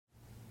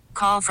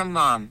Call from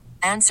mom.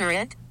 Answer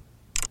it.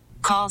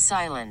 Call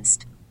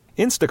silenced.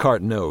 Instacart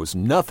knows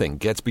nothing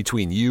gets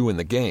between you and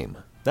the game.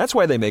 That's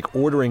why they make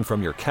ordering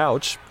from your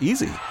couch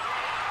easy.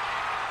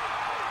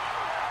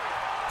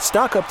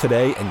 Stock up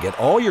today and get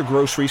all your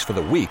groceries for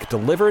the week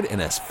delivered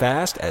in as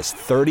fast as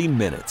 30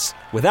 minutes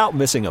without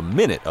missing a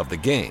minute of the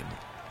game.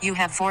 You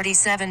have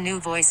 47 new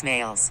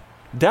voicemails.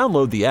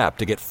 Download the app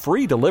to get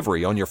free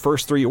delivery on your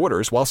first 3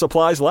 orders while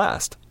supplies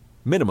last.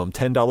 Minimum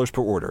 $10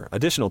 per order.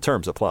 Additional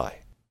terms apply.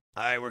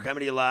 All right, we're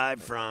coming to you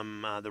live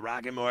from the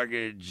Rocket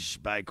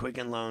Mortgage by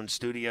Quicken Loan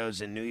Studios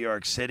in New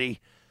York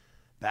City.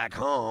 Back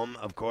home,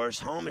 of course.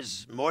 Home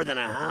is more than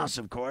a house,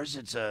 of course.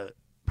 It's a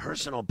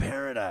personal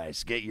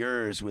paradise. Get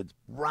yours with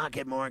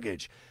Rocket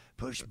Mortgage.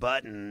 Push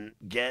button,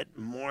 get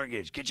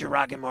mortgage. Get your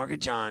Rocket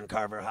Mortgage on,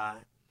 Carver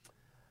High.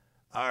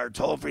 Our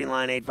toll-free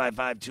line,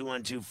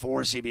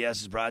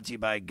 855-212-4CBS, is brought to you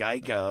by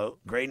Geico.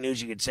 Great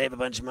news, you could save a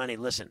bunch of money.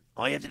 Listen,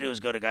 all you have to do is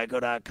go to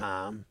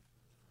geico.com.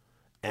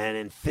 And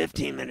in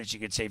 15 minutes, you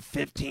could save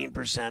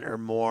 15% or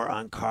more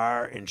on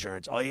car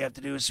insurance. All you have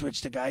to do is switch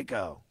to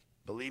Geico.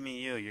 Believe me,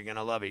 you're going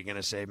to love it. You're going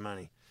to save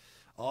money.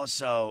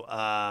 Also,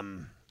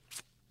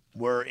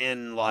 we're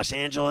in Los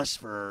Angeles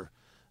for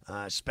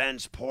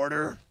Spence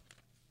Porter,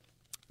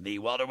 the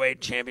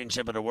welterweight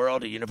championship of the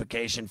world, a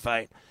unification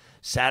fight.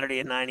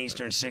 Saturday at 9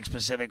 Eastern, 6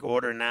 Pacific.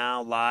 Order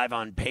now, live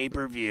on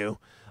pay-per-view.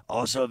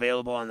 Also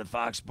available on the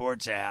Fox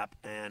Sports app.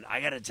 And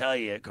I got to tell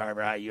you,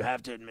 Carver, you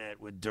have to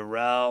admit, with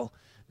Darrell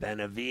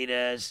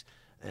Benavidez,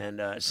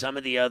 and some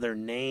of the other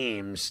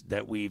names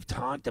that we've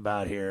talked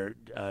about here,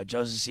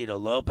 Josecito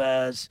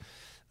Lopez.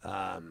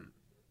 There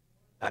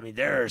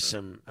are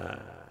some,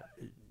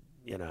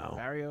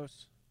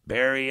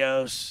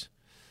 Barrios.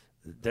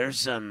 There's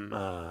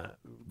some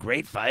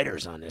great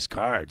fighters on this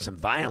card. Some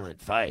violent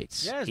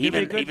fights. Yeah,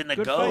 even the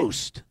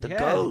Ghost. Fight. The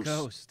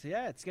Ghost.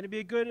 Yeah, it's going to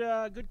be a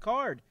good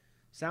card.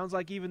 Sounds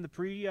like even the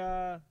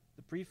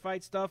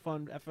pre-fight stuff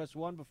on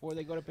FS1 before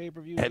they go to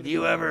pay-per-view. Have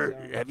you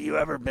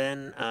ever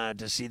been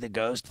to see the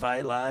Ghost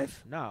fight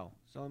live? No,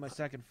 it's only my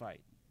second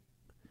fight.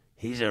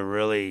 He's a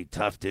really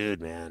tough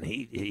dude, man.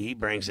 He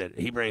brings it.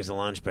 He brings the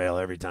lunch pail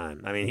every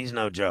time. I mean, he's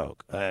no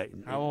joke.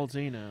 How old's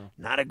he now?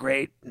 Not the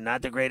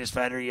greatest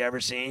fighter you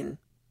ever seen,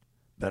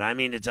 but I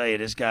mean to tell you,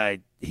 this guy,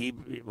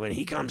 when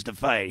he comes to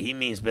fight, he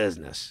means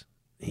business.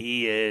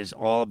 He is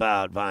all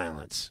about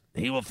violence.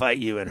 He will fight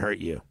you and hurt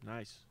you.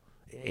 Nice.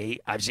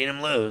 I've seen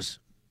him lose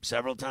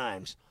several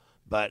times,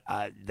 but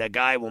that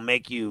guy will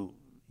make you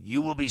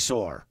will be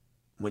sore.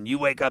 When you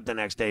wake up the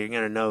next day, you're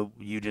going to know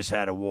you just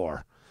had a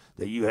war,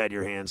 that you had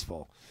your hands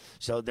full.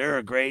 So there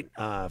are great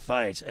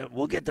fights.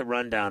 We'll get the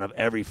rundown of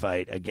every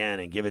fight again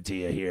and give it to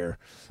you here.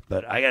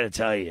 But I got to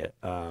tell you,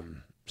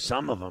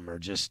 some of them are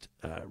just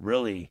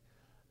really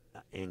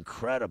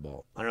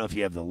incredible. I don't know if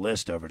you have the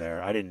list over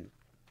there. I didn't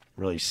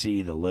really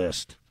see the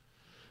list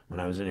when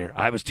I was in here.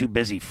 I was too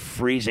busy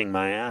freezing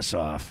my ass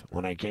off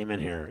when I came in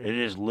here. It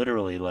is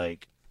literally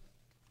like,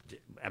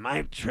 am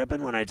I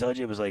tripping when I told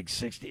you it was like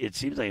 60? It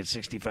seems like it's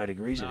 65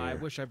 degrees in here. I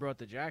wish I brought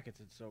the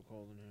jackets. It's so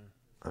cold in here.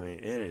 I mean,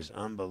 it is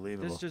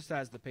unbelievable. This just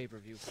has the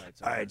pay-per-view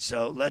fights. All right,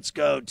 so let's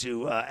go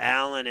to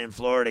Alan in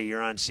Florida.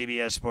 You're on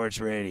CBS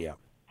Sports Radio.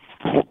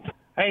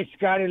 Hey,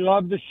 Scotty,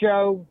 love the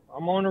show.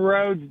 I'm on the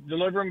road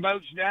delivering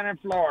boats down in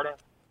Florida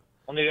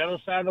on the other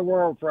side of the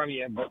world from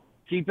you. But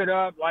keep it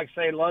up. Like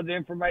I say, love the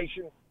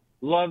information.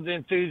 Love the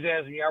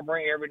enthusiasm y'all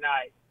bring every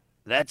night.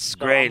 That's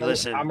great.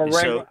 Listen, I'm a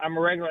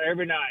regular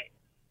every night.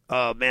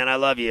 Oh, man, I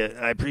love you.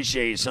 I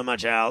appreciate you so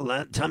much,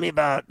 Al. Tell me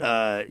about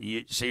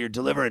so you're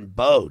delivering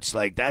boats.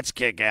 Like, that's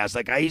kick-ass.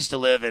 Like, I used to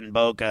live in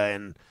Boca,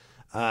 and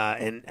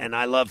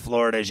I love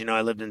Florida. As you know,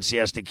 I lived in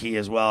Siesta Key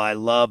as well. I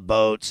love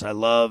boats. I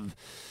love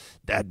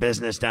that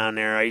business down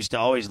there. I used to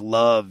always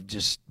love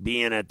just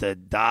being at the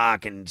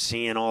dock and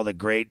seeing all the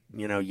great,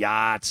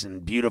 yachts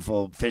and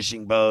beautiful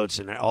fishing boats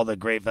and all the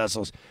great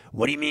vessels.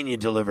 What do you mean you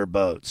deliver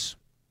boats?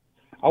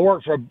 I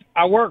work for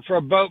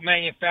a boat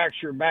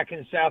manufacturer back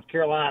in South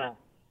Carolina.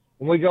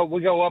 And we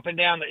go up and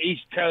down the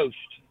East Coast,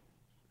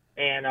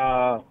 and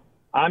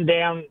I'm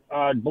down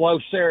below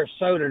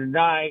Sarasota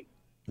tonight.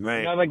 Right.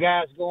 Another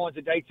guy's going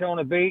to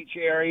Daytona Beach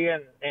area,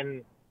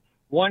 and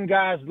one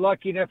guy's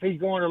lucky enough he's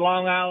going to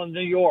Long Island,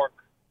 New York.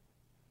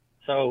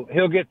 So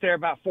he'll get there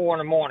about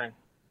 4 a.m.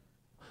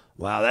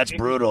 Wow, that's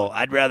brutal.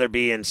 I'd rather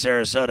be in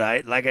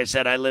Sarasota. Like I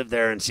said, I live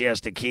there in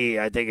Siesta Key.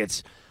 I think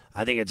it's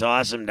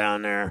awesome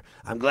down there.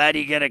 I'm glad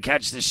you get to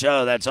catch the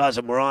show. That's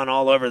awesome. We're on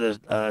all over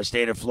the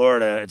state of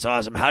Florida. It's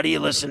awesome. How do you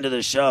listen to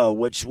the show?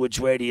 Which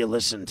way do you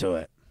listen to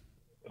it?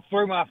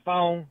 Through my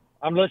phone.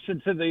 I'm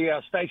listening to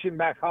the station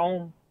back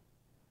home.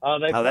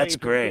 That's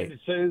great.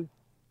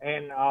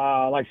 And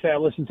like I said, I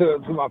listen to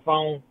it through my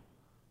phone.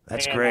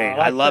 That's great.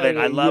 I love it.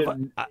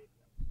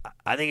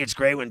 I think it's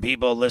great when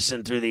people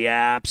listen through the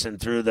apps and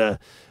through the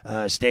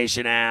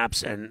station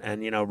apps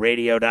and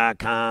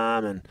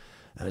radio.com and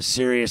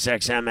Sirius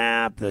XM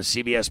app, the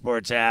CBS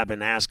Sports app,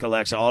 and Ask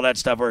Alexa. All that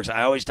stuff works.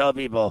 I always tell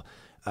people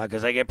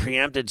because I get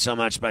preempted so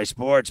much by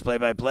sports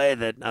play-by-play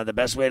that the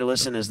best way to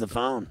listen is the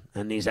phone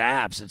and these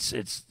apps.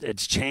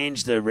 It's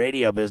changed the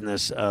radio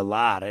business a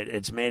lot.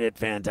 It's made it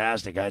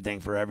fantastic, I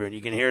think, for everyone.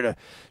 You can hear the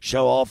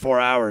show all 4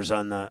 hours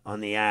on the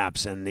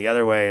apps, and the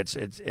other way,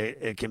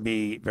 it can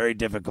be very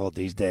difficult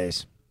these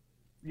days.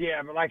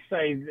 Yeah, but like I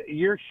say,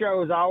 your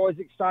show is always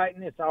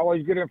exciting. It's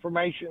always good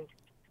information.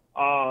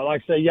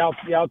 Like I say,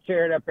 y'all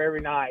tear it up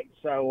every night.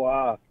 So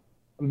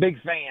I'm a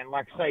big fan.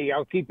 Like I say,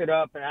 y'all keep it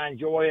up, and I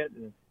enjoy it,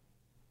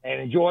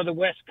 and enjoy the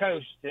West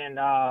Coast. And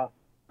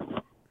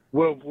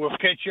we'll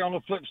catch you on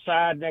the flip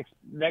side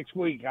next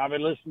week. I'll be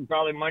listening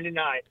probably Monday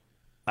night.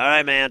 All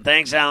right, man.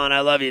 Thanks, Alan. I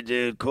love you,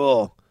 dude.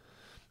 Cool.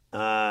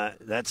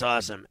 That's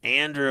awesome.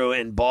 Andrew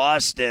in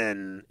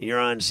Boston, you're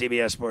on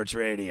CBS Sports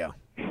Radio.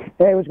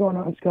 Hey, what's going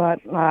on, Scott?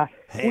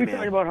 Hey, we've man.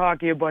 talked about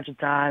hockey a bunch of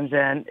times,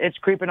 and it's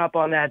creeping up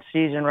on that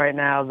season right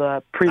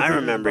now. I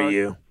remember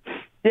you.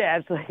 Yeah,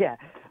 absolutely. Yeah,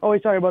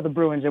 always talking about the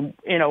Bruins, and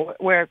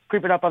we're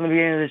creeping up on the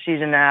beginning of the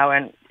season now,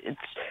 and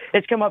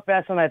it's come up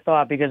faster than I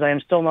thought because I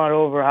am still not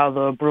over how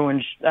the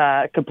Bruins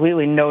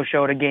completely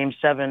no-showed a Game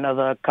 7 of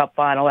the Cup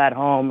final at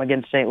home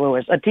against St.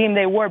 Louis, a team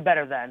they were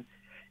better than,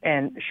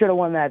 and should have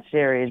won that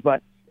series.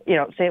 But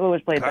St.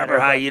 Louis played Carver better.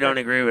 High, you don't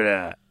agree with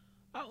that?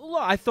 Well,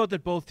 I thought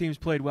that both teams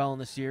played well in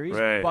the series.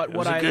 Right. But It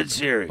was a good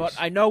series. But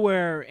I know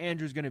where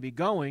Andrew's going to be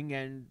going,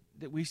 and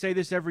we say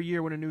this every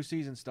year when a new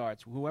season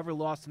starts. Whoever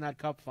lost in that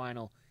Cup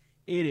final,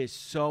 it is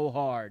so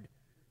hard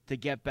to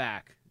get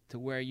back to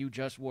where you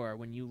just were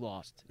when you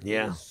lost.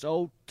 Yeah. It is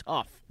so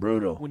tough.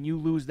 Brutal. When you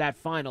lose that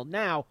final.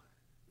 Now,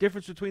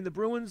 difference between the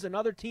Bruins and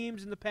other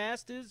teams in the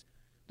past is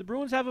the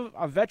Bruins have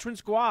a veteran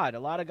squad, a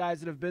lot of guys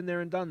that have been there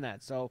and done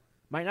that. So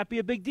might not be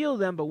a big deal to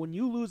them, but when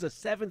you lose a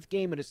seventh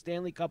game in a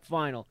Stanley Cup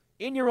final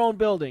in your own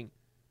building,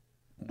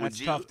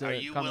 that's tough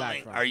to come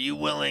back from. Are you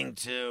willing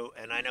to,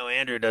 and I know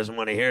Andrew doesn't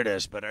want to hear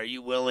this, but are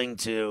you willing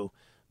to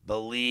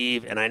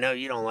believe, and I know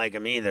you don't like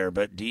them either,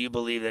 but do you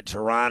believe that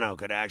Toronto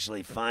could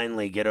actually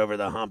finally get over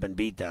the hump and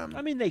beat them?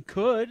 I mean, they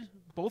could.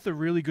 Both are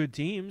really good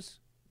teams.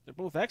 They're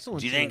both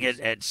excellent Do you teams.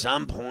 think at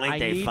some point I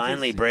they need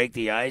finally to break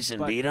the ice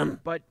and beat them?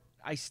 But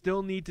I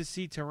still need to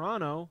see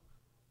Toronto,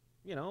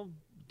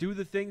 do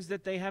the things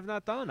that they have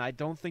not done. I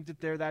don't think that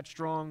they're that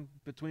strong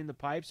between the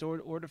pipes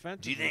or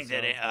defensively. Do you think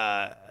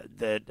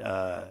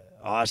that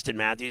Austin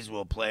Matthews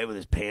will play with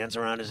his pants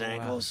around his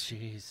ankles?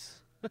 Jeez.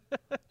 Do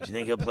you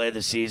think he'll play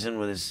the season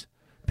with his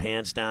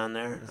pants down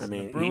there? I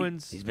mean,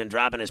 he's been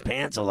dropping his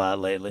pants a lot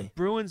lately.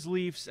 Bruins,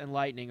 Leafs, and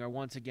Lightning are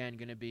once again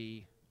going to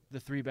be the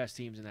three best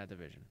teams in that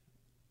division.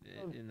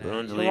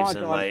 Bruins, Leafs,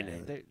 and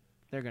Lightning.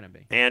 They're going to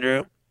be.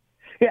 Andrew?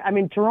 Yeah, I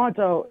mean,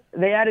 Toronto,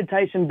 they added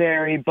Tyson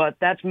Barrie, but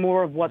that's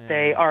more of what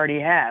they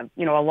already have.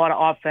 A lot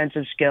of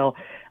offensive skill.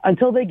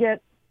 Until they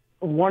get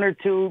one or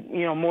two,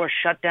 more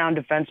shutdown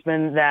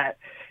defensemen that,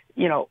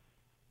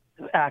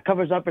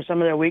 covers up for some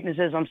of their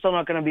weaknesses, I'm still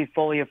not going to be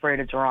fully afraid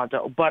of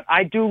Toronto. But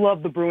I do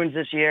love the Bruins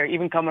this year,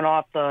 even coming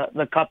off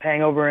the Cup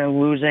hangover and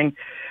losing.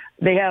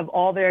 They have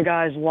all their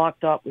guys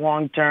locked up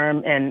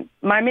long-term. And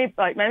my main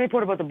point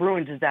about the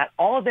Bruins is that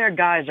all of their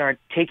guys are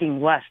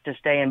taking less to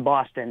stay in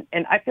Boston.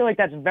 And I feel like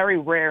that's very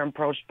rare in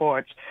pro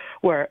sports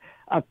where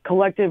a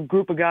collective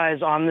group of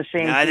guys on the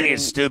same team. I think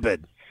it's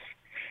stupid.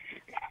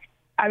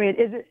 I mean,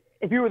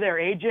 if you were their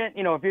agent, if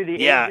you're the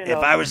agent. Yeah, if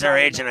I was their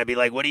agent, I'd be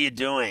like, what are you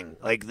doing?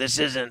 Like, this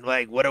isn't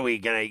like, what are we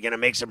going to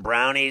make some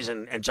brownies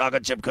and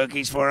chocolate chip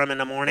cookies for them in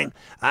the morning?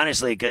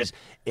 Honestly, because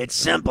it's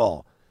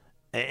simple.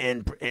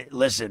 And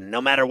listen,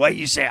 no matter what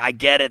you say, I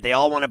get it. They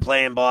all want to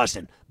play in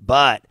Boston.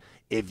 But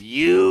if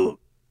you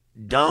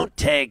don't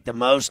take the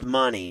most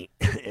money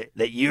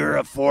that you're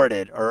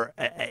afforded or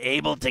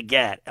able to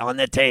get on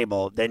the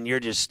table, then you're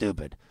just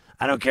stupid.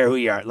 I don't care who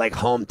you are. Like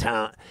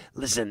hometown.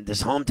 Listen,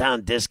 this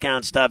hometown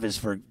discount stuff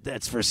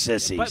that's for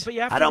sissies. But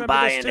you have to I don't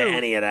buy remember into this too.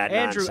 any of that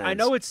Andrew, nonsense. I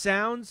know it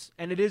sounds,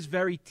 and it is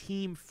very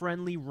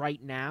team-friendly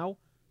right now,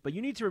 but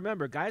you need to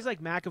remember, guys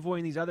like McAvoy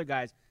and these other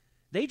guys,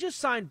 they just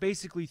signed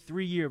basically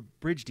 3-year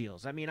bridge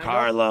deals. I mean,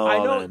 Carlo, I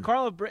know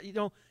Carlo,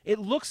 it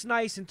looks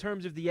nice in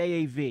terms of the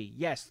AAV.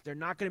 Yes, they're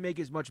not going to make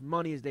as much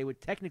money as they would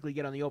technically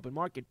get on the open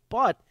market,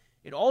 but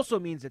it also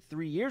means that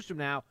 3 years from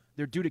now,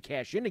 they're due to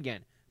cash in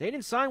again. They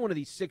didn't sign one of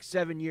these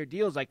 6-7 year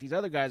deals like these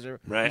other guys are.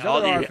 Right,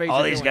 These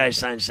all these guys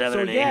signed 7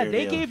 and 8 year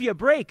they deals. gave you a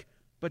break,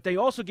 but they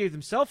also gave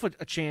themselves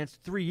a chance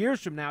 3 years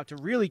from now to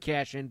really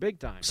cash in big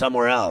time.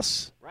 Somewhere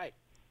else. Right.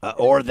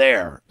 Or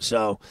there.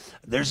 So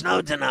there's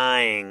no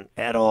denying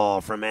at all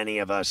from any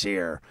of us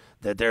here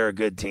that they're a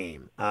good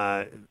team.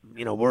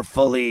 We're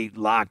fully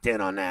locked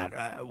in on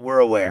that. We're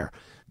aware.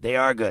 They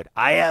are good.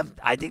 I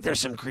think there's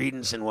some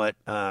credence in what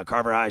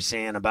Carver High is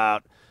saying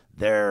about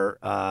their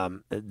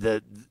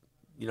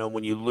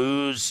when you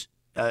lose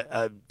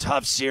a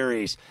tough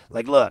series.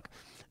 Like, look,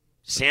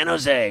 San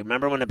Jose,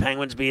 remember when the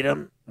Penguins beat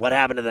them? What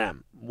happened to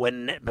them?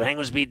 When the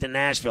Penguins beat the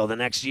Nashville the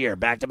next year,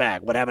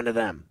 back-to-back, what happened to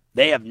them?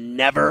 They have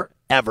never,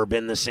 ever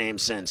been the same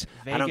since.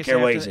 I don't care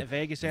what you say.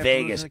 Vegas after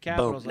losing the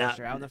Capitals last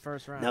year, out in the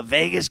first round. Now,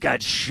 Vegas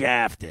got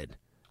shafted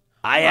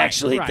I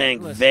actually right.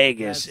 think Listen,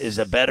 Vegas that's- is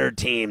a better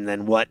team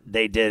than what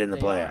they did in the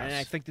They are, playoffs. and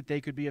I think that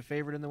they could be a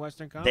favorite in the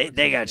Western They Conference.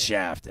 they got this year.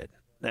 shafted.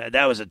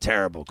 That was a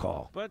terrible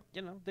call. But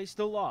they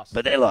still lost.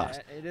 But they lost.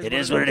 It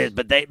is what it is.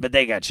 But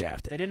they got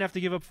shafted. They didn't have to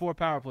give up 4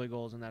 power play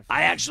goals in that.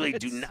 I actually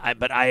do not,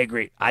 but I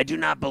agree. I do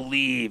not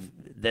believe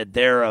that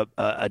they're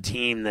a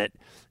team that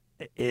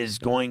is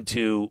going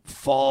to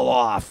fall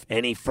off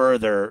any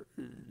further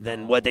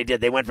than what they did.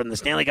 They went from the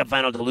Stanley Cup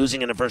final to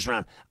losing in the first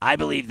round. I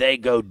believe they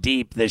go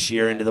deep this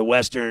year into the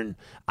Western.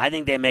 I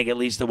think they make at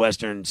least the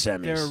Western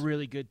semis. They're a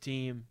really good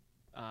team.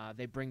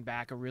 They bring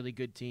back a really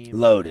good team.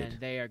 Loaded. And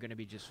they are going to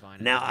be just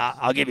fine. Now,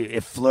 I'll give you,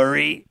 if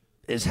Fleury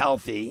is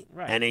healthy,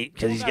 Right. and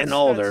because he's Well, getting that's-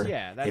 older,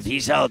 that's- if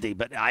he's healthy,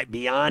 but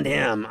beyond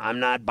him, I'm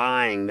not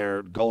buying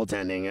their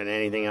goaltending and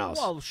anything else.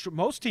 Well,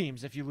 most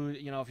teams, if you lose,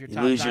 if your You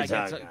top lose guy your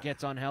top guy.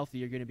 gets unhealthy,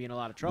 you're going to be in a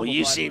lot of trouble. Well,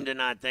 you But- seem to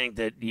not think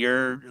that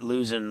you're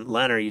losing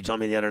Leonard, you told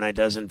me the other night,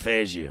 doesn't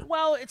phase you.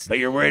 Well, it's But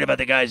you're worried about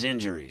the guy's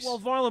injuries. Well,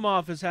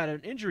 Varlamov has had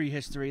an injury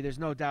history. There's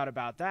no doubt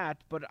about that.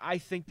 But I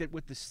think that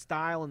with the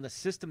style and the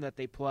system that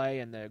they play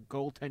and the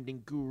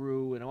goaltending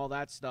guru and all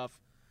that stuff,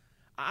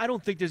 I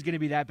don't think there's going to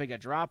be that big a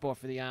drop-off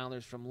for the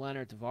Islanders from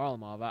Leonard to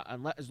Varlamov,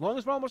 as long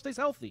as Varlamov stays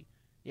healthy.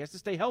 He has to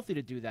stay healthy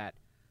to do that.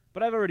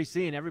 But I've already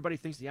seen everybody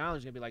thinks the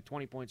Islanders are going to be like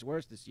 20 points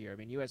worse this year. I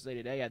mean, USA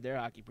Today had their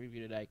hockey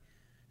preview today.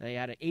 They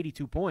had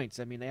 82 points.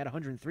 I mean, they had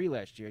 103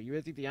 last year. You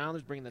really think the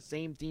Islanders bringing the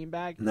same team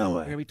back? No way.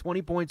 They're going to be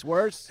 20 points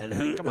worse?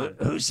 and Come on.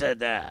 who said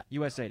that?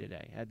 USA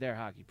Today had their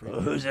hockey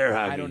preview. Who's their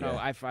hockey I don't know.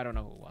 guy? I don't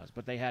know who it was,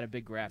 but they had a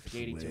big graphic,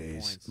 82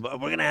 points.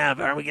 But we're gonna have.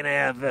 Are we gonna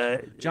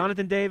have?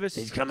 Jonathan Davis.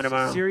 He's coming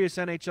tomorrow? Sirius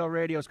NHL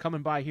Radio is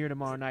coming by here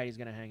tomorrow night. He's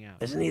going to hang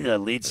out. Isn't he the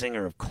lead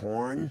singer of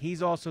Korn?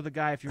 He's also the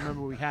guy, if you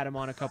remember, we had him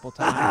on a couple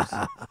times,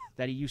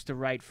 that he used to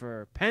write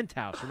for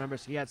Penthouse. Remember,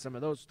 so he had some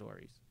of those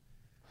stories.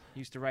 He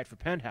used to write for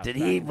Penthouse. Did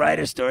back he in the write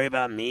day. a story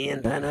about me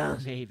in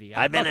Penthouse? Maybe.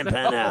 I've been in don't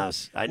know.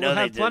 Penthouse. I know we'll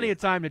they have did. plenty of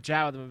time to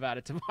chat with him about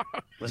it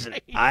tomorrow. Listen,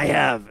 I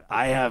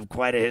have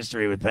quite a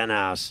history with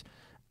Penthouse.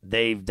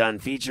 They've done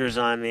features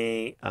on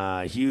me,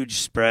 huge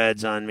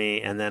spreads on me,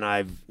 and then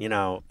I've,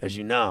 as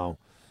you know,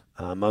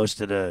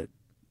 most of the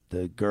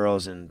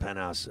girls in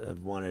Penthouse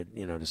have wanted,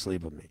 to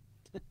sleep with me.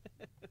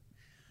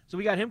 So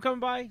we got him coming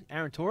by.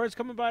 Aaron Torres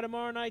coming by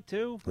tomorrow night,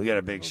 too. We got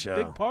a big show.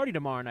 Big party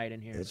tomorrow night in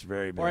here. It's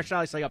very big. Or shall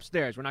I say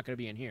upstairs? We're not going to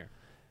be in here.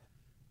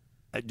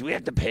 Do we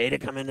have to pay to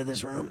come into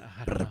this room?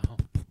 I don't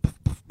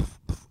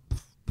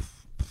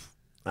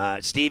know.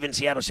 Steve in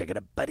Seattle, check it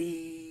up,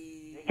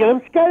 buddy. Get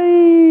him,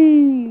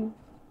 Scotty!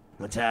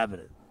 What's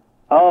happening?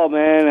 Oh,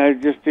 man,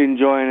 I'm just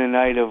enjoying a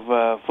night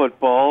of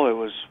football. It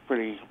was a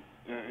pretty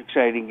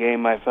exciting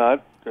game, I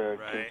thought,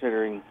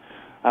 considering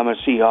I'm a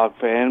Seahawk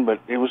fan, but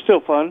it was still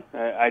fun.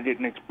 I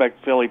didn't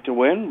expect Philly to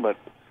win, but,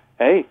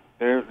 hey,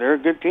 they're a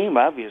good team,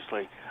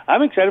 obviously.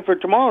 I'm excited for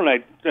tomorrow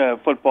night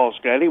football,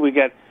 Scotty. We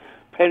got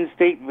Penn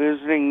State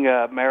visiting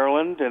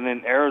Maryland, and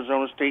then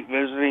Arizona State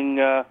visiting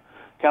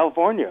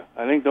California.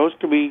 I think those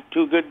could be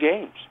 2 good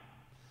games.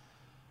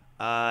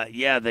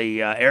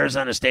 The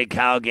Arizona State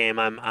Cal game,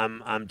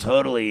 I'm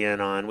totally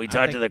in on. We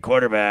talked to the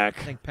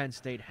quarterback. I think Penn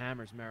State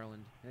hammers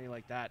Maryland. Anything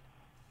like that.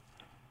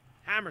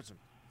 Hammers them.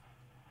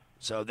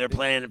 So they're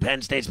playing.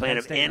 Penn State's playing Penn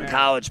them State, in Maryland.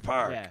 College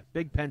Park. Yeah,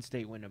 big Penn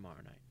State win tomorrow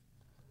night.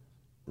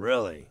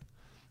 Really?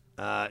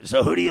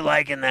 So who do you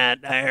like in that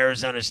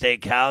Arizona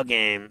State Cal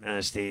game,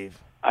 Steve?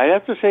 I'd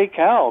have to say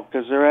Cal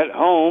because they're at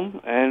home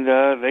and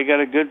they got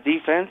a good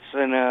defense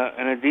and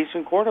a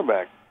decent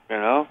quarterback.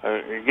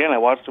 Again, I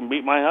watched them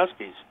beat my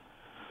Huskies,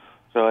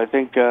 so I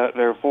think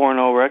their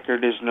 4-0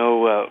 record is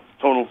no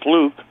total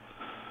fluke.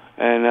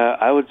 And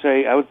I would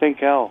think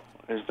Cal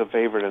is the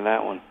favorite in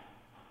that one.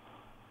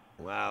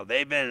 Wow,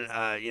 they've been,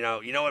 you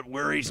know what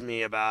worries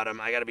me about them,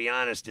 I got to be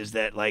honest, is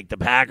that, like, the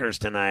Packers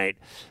tonight,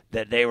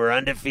 that they were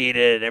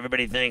undefeated.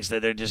 Everybody thinks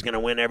that they're just going to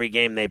win every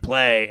game they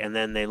play, and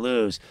then they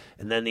lose.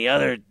 And then the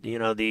other,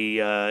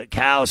 the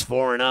Cal's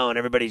 4-0, and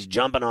everybody's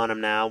jumping on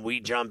them now.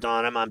 We jumped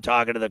on them. I'm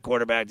talking to the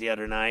quarterback the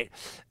other night,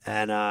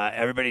 and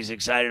everybody's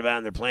excited about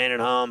them. They're playing at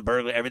home.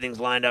 Berkeley,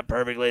 everything's lined up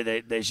perfectly.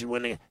 They should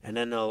win, and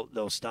then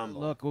they'll stumble.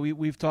 Look,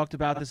 we've talked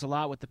about this a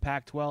lot with the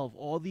Pac-12.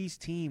 All these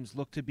teams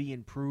look to be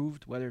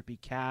improved, whether it be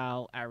Cal,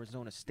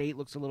 Arizona State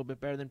looks a little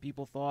bit better than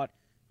people thought.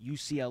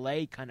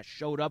 UCLA kind of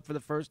showed up for the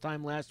first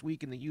time last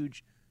week in the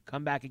huge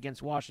comeback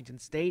against Washington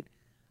State.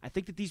 I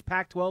think that these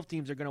Pac-12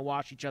 teams are going to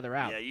wash each other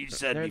out. Yeah, you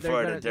said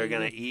before that they're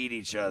going to eat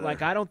each other.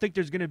 Like, I don't think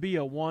there's going to be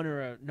a one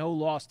or a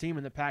no-loss team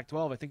in the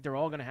Pac-12. I think they're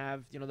all going to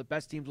have, the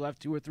best teams will have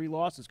 2 or 3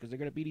 losses because they're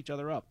going to beat each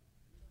other up.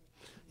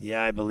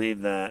 Yeah, I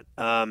believe that.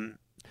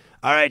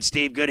 All right,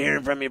 Steve, good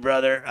hearing from you,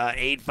 brother.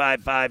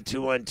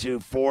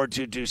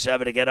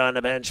 855-212-4227 to get on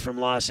the bench from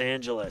Los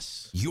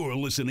Angeles. You're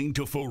listening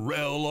to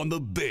Pharrell on the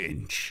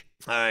Bench.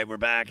 All right, we're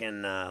back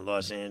in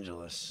Los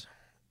Angeles,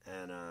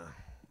 and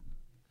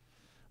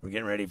we're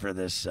getting ready for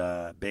this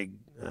big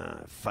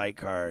fight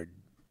card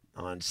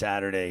on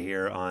Saturday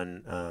here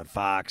on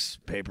Fox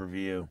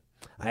pay-per-view.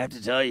 I have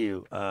to tell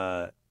you,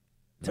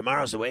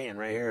 tomorrow's the weigh-in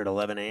right here at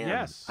 11 a.m.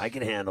 Yes. I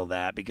can handle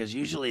that because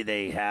usually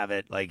they have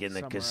it like in the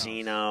Somewhere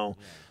casino. else.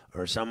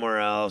 or somewhere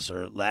else,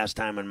 or last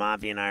time when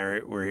Mafia and I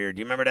were here. Do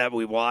you remember that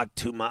we walked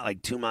 2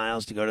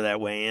 miles to go to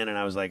that weigh-in, and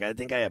I was like, I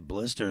think I have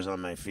blisters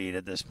on my feet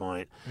at this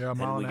point. Yeah, a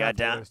mile and we and a got half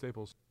down. to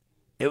Staples.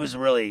 It was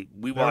really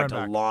we There walked and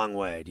a back. long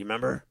way. Do you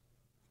remember?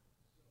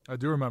 I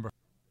do remember.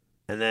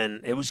 And then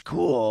it was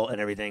cool and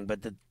everything,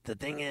 but the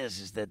thing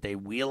is that they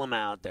wheel them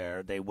out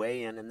there, they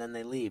weigh in, and then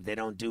they leave. They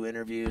don't do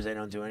interviews. They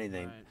don't do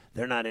anything. Right.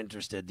 They're not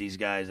interested. These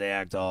guys, they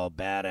act all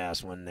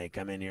badass when they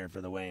come in here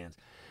for the weigh-ins.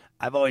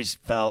 I've always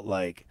felt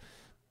like,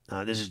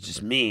 this is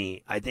just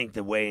me, I think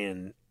the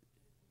weigh-in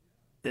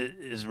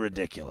is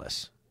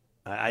ridiculous.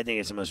 I think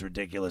it's the most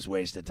ridiculous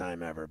waste of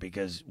time ever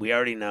because we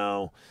already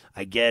know.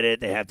 I get it.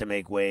 They have to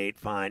make weight.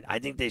 Fine. I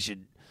think they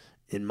should,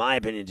 in my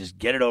opinion, just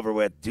get it over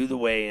with, do the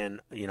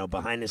weigh-in,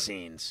 behind the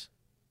scenes.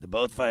 The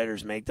both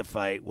fighters make the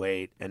fight,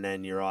 wait, and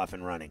then you're off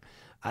and running.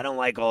 I don't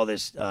like all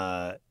this.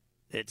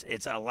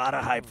 It's a lot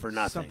of hype for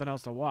nothing. Something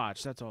else to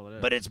watch. That's all it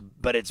is.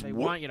 But it's They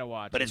want you to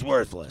watch. But it. it's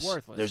worthless. It's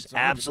worthless. There's It's 100%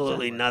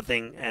 absolutely worthless.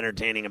 nothing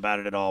entertaining about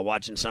it at all.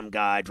 Watching some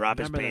guy drop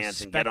Remember his the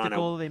pants and get on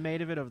spectacle a. they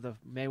made of it of the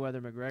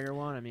Mayweather-McGregor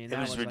one? I mean, that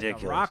was was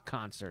ridiculous. like a rock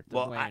concert. the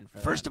Well, weigh-in for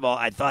first that. of all,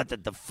 I thought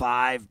that the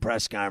 5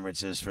 press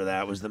conferences for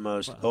that was the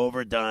most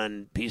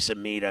overdone piece of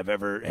meat I've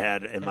ever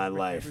had in my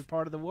life. Every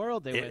part of the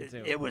world they went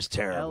to. It was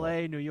terrible.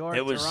 L.A., New York,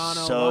 It was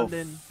Toronto, so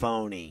London.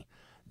 phony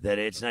that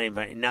it's not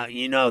even. Now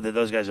you know that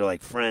those guys are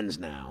like friends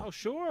now. Oh,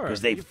 sure. 'Cause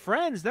they- Your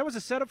friends. That was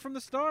a setup from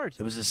the start.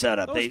 It was a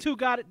setup. Those They two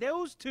got it.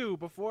 Those two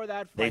before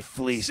that fight. They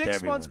fleeced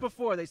 6 months everyone.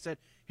 before they said,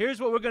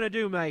 "Here's what we're gonna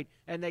do, mate,"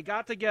 and they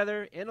got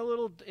together in a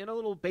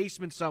little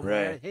basement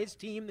somewhere, Right. his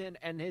team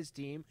and his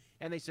team,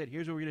 and they said,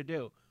 "Here's what we're gonna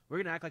do. We're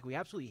gonna act like we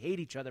absolutely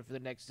hate each other for the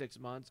next 6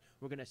 months.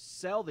 We're gonna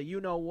sell the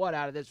you know what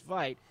out of this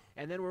fight,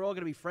 and then we're all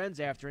gonna be friends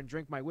after and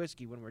drink my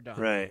whiskey when we're done."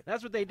 Right.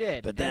 That's what they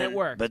did, But then and it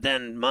worked. But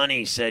then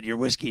Money said your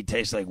whiskey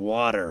tastes like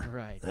water,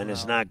 Right. and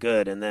it's Well- not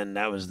good. And then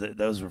that was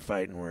those were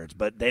fighting words.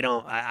 But they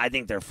don't. I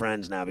think they're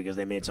friends now because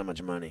they made so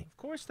much money. Of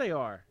course they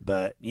are.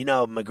 But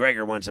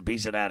McGregor wants a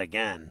piece of that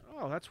again.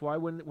 Oh, that's why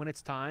when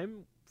it's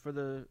time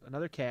for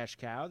another cash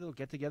cow, they'll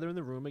get together in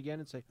the room again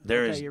and say,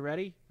 There "Okay, is- you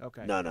ready?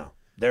 Okay." No.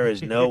 There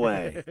is no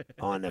way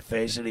on the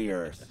face of the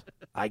earth.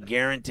 I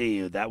guarantee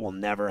you that will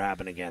never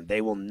happen again. They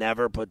will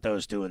never put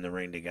those two in the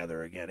ring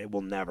together again. It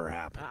will never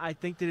happen. I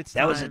think that it's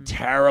That was a time-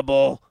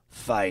 terrible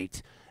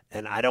fight,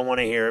 and I don't want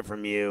to hear it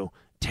from you.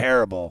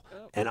 Terrible.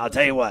 And I'll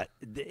tell you what,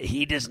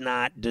 he does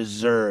not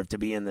deserve to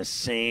be in the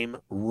same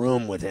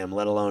room with him,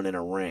 let alone in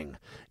a ring.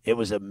 It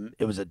was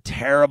a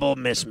terrible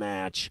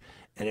mismatch,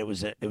 and it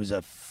was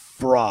a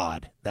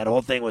fraud. That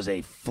whole thing was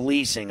a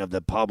fleecing of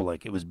the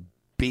public. It was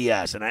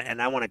BS,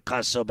 and I want to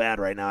cuss so bad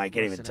right now I can't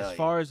even Listen, tell as you.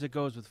 far as it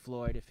goes with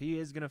Floyd, if he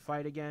is going to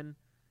fight again,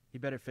 he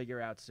better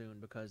figure out soon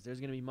because there's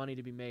going to be money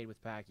to be made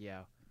with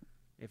Pacquiao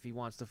if he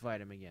wants to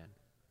fight him again.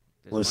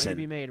 There's Listen, money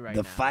to be made right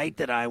the now. fight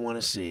that I want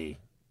to see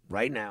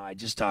right now, I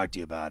just talked to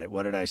you about it.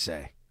 What did I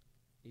say?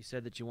 You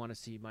said that you want to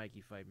see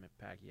Mikey fight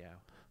Pacquiao.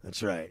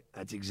 That's right.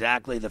 That's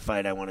exactly the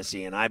fight I want to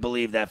see, and I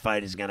believe that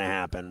fight is going to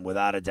happen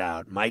without a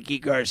doubt. Mikey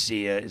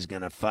Garcia is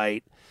going to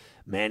fight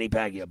Manny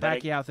Pacquiao.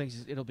 But Pacquiao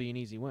thinks it'll be an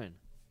easy win.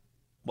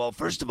 well,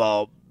 first of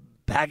all,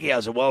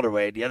 Pacquiao's a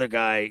welterweight. The other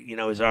guy,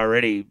 has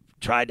already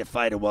tried to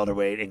fight a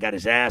welterweight and got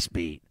his ass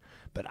beat.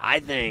 But I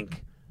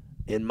think,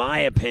 in my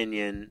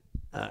opinion,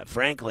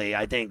 frankly,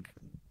 I think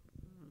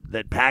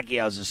that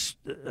Pacquiao's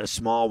a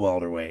small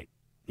welterweight.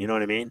 You know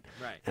what I mean?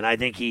 Right. And I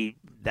think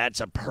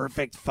that's a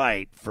perfect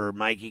fight for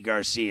Mikey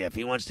Garcia. If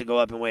he wants to go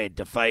up in weight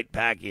to fight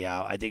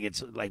Pacquiao, I think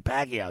it's like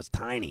Pacquiao's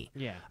tiny.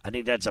 Yeah. I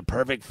think that's a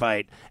perfect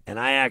fight, and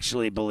I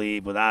actually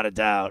believe, without a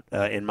doubt,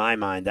 in my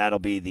mind, that'll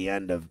be the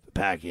end of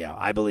Pacquiao.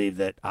 I believe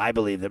that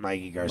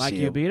Mikey Garcia.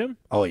 Mikey will beat him?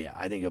 Oh yeah,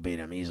 I think he'll beat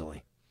him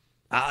easily.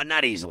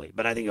 Not easily,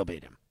 but I think he'll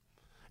beat him.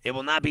 It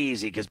will not be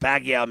easy because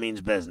Pacquiao means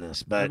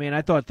business, but I mean,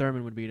 I thought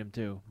Thurman would beat him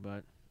too,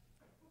 but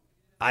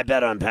I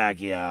bet on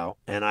Pacquiao,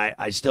 and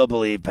I still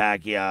believe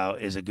Pacquiao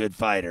is a good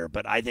fighter,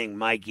 but I think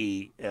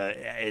Mikey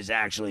is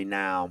actually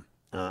now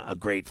a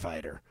great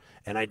fighter.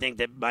 And I think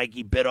that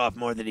Mikey bit off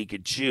more than he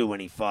could chew when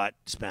he fought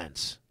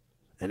Spence.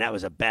 And that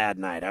was a bad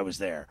night. I was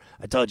there.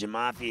 I told you,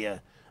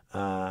 Mafia.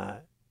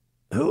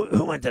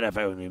 Who went to that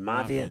fight with me?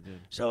 Mafia? did.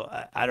 So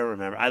I don't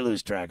remember. I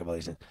lose track of all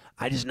these things.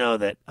 I just know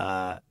that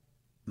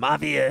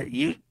Mafia,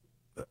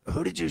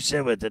 who did you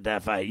sit with at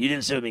that fight? You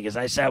didn't sit with me because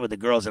I sat with the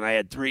girls and I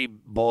had 3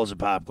 bowls of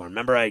popcorn.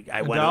 Remember I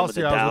In went home with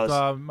the I was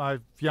Dallas. with my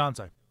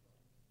fiance.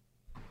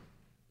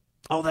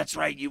 Oh, that's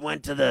right. You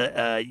went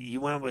to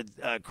you went with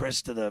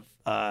Chris to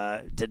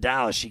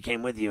Dallas. She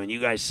came with you, and you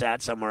guys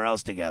sat somewhere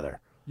else together.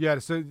 Yeah,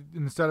 so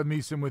instead of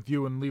me sitting with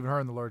you and leaving her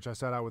in the lurch, I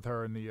sat out with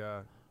her in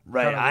the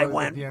Right. kind of I at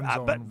went, the end but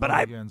zone but before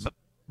I the ends.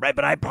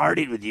 but I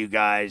partied with you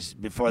guys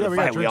before yeah, the we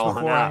got fight. We drinks all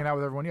before, hung hanging out. out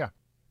with everyone. Yeah,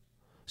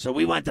 So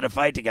we went to the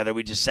fight together.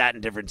 We just sat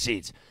in different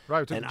seats.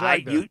 right. We took And the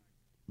drag there.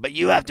 but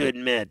you have to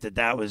admit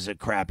that was a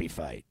crappy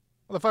fight.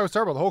 Well, the fight was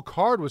terrible. The whole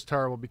card was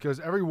terrible because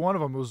every one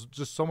of them was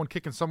just someone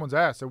kicking someone's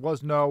ass. There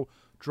was no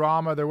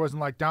drama. There wasn't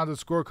like down to the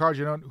scorecards.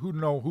 You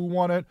know who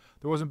won it.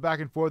 There wasn't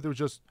back and forth. There was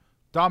just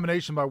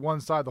domination by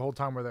one side the whole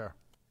time we're there.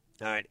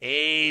 All right,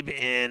 Abe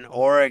in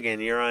Oregon.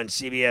 You're on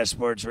CBS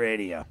Sports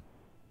Radio.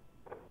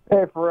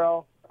 Hey,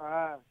 Pharrell.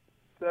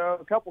 So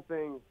a couple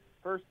things.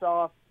 First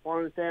off,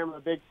 wanted to say I'm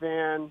a big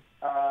fan.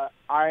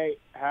 I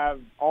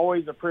have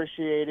always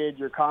appreciated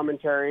your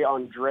commentary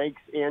on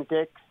Drake's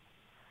antics.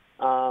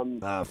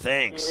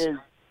 Thanks.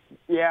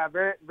 Yeah,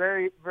 very,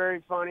 very,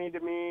 very funny to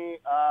me.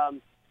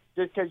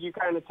 Just because you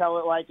kind of tell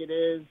it like it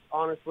is,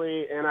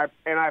 honestly, and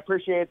I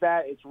appreciate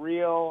that. It's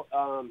real,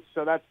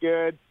 so that's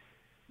good.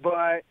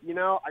 But,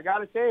 I got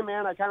to say,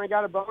 man, I kind of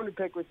got a bone to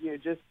pick with you.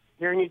 Just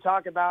hearing you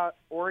talk about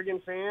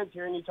Oregon fans,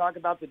 hearing you talk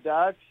about the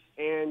Ducks,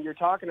 and you're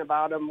talking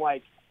about them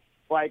like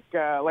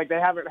they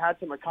haven't had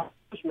some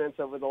accomplishments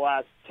over the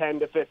last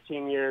 10 to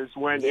 15 years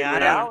when in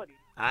reality.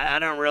 I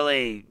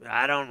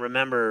don't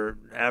remember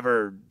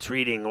ever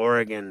treating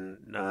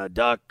Oregon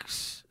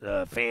Ducks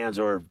fans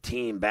or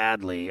team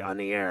badly on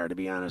the air, to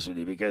be honest with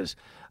you, because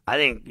I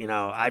think,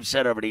 I've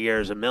said over the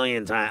years a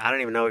million times, I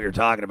don't even know what you're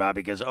talking about,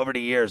 because over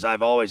the years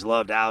I've always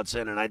loved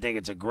Outson, and I think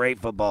it's a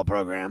great football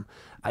program.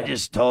 I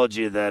just told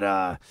you that,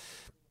 I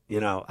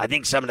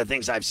think some of the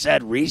things I've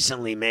said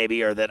recently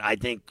maybe are that I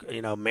think,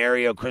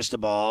 Mario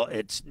Cristobal,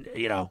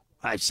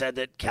 I've said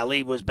that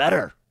Kelly was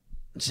better.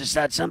 It's just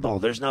that simple.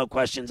 There's no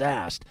questions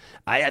asked.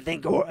 I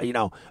think,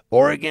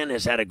 Oregon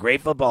has had a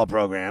great football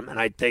program, and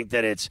I think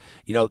that it's,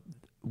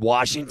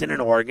 Washington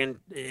and Oregon,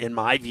 in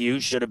my view,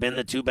 should have been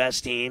the two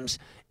best teams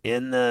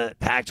in the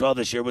Pac-12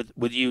 this year,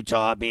 with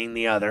Utah being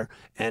the other.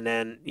 And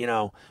then,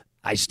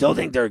 I still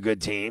think they're a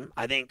good team.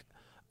 I think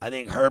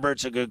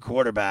Herbert's a good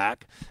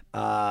quarterback.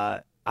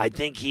 I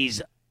think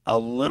he's a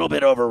little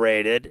bit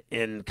overrated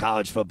in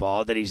college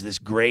football, that he's this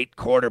great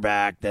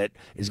quarterback that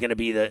is going to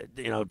be the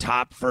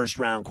top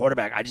first-round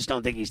quarterback. I just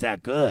don't think he's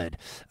that good.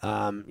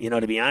 To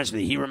be honest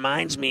with you, he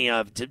reminds me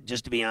of,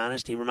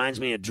 he reminds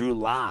me of Drew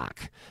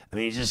Lock. I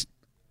mean, he's just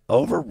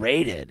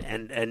overrated,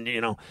 and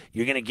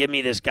you're going to give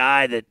me this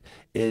guy that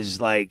is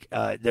like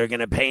they're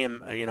going to pay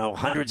him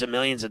hundreds of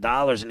millions of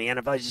dollars in the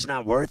NFL. He's just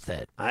not worth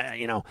it.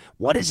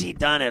 What has he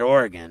done at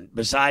Oregon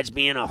besides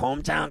being a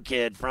hometown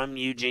kid from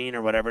Eugene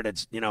or whatever?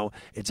 That's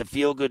it's a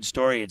feel good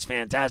story. It's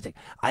fantastic.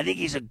 I think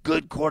he's a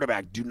good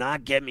quarterback. Do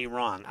not get me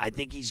wrong. I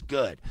think he's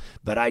good,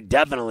 but I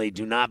definitely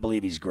do not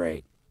believe he's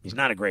great. He's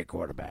not a great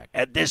quarterback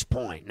at this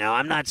point. Now,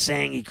 I'm not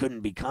saying he couldn't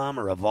become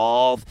or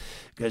evolve,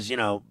 because,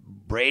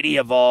 Brady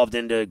evolved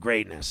into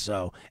greatness.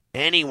 So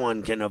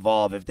anyone can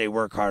evolve if they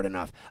work hard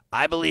enough.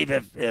 I believe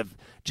if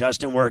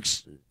Justin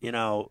works,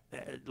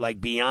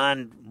 like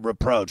beyond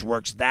reproach,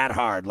 works that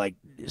hard, like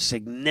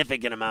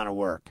significant amount of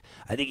work,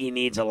 I think he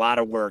needs a lot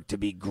of work to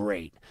be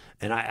great.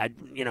 And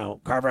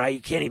Carver,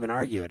 you can't even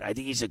argue it. I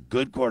think he's a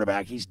good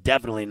quarterback. He's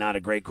definitely not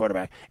a great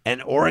quarterback.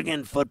 And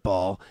Oregon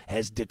football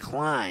has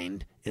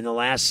declined in the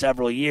last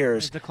several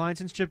years. It's declined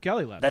since Chip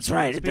Kelly left. That's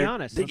right. Let's be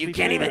honest. You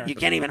can't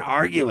even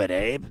argue it,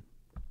 Abe.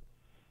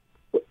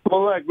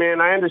 Well, look, man,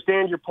 I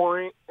understand your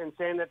point in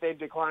saying that they've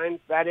declined.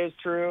 That is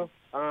true.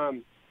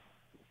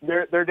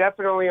 They're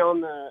definitely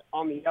on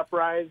the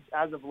uprise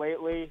as of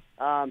lately.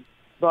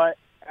 But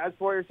as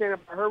for what you're saying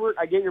about Herbert,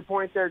 I get your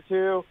point there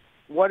too.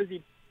 What is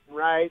he?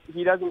 Right,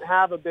 he doesn't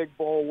have a big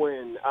bowl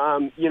win.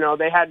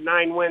 They had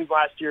 9 wins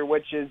last year,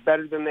 which is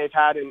better than they've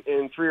had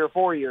in 3 or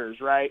 4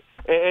 years, right?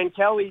 And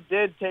Kelly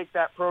did take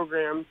that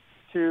program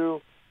to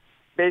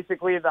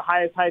basically the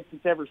highest heights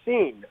it's ever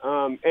seen.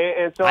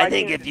 And so I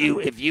think if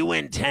you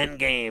win 10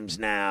 games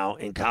now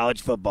in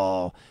college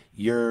football,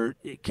 you're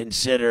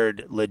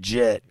considered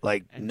legit,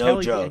 like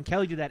no joke. And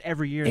Kelly did that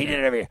every year. He did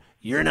it every year.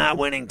 You're not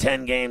winning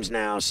 10 games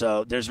now,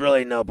 so there's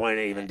really no point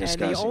in even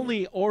discussing. And the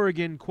only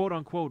Oregon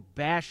quote-unquote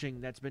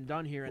bashing that's been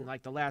done here in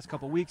like the last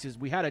couple of weeks is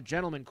we had a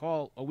gentleman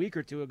call a week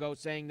or two ago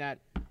saying that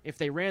if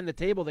they ran the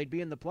table, they'd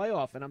be in the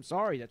playoff. And I'm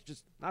sorry, that's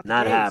just not the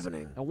case.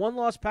 Happening. A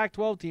one-loss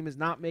Pac-12 team is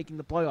not making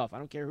the playoff. I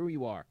don't care who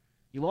you are.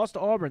 You lost to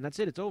Auburn. That's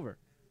it. It's over.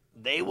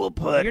 They will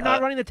put. You're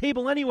not running the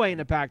table anyway in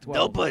the Pac-12.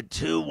 They'll put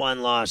 2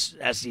 one-loss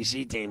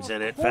SEC teams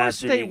in it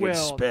faster than you can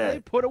spit. They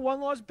put a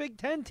one-loss Big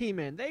Ten team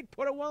in. They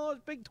put a one-loss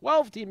Big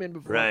 12 team in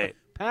before. Right.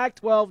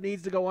 Pac-12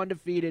 needs to go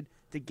undefeated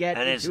to get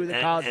into the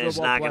college football it's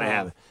not going to playoff.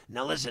 happen.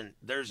 Now, listen,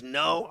 there's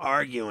no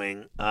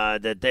arguing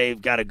that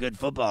they've got a good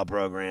football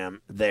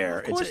program there.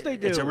 Of course they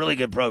do. It's a really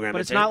good program.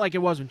 But it's not like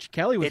it was when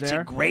Kelly was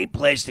there. It's a great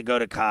place to go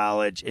to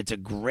college. It's a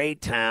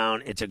great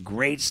town. It's a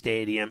great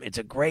stadium. It's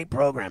a great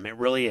program. It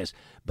really is.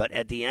 But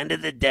at the end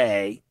of the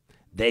day,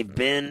 they've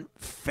been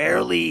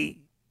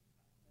fairly,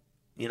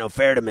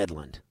 fair to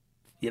Midland.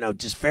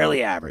 Just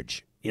fairly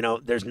average.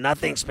 There's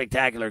nothing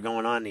spectacular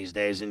going on these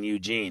days in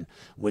Eugene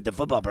with the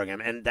football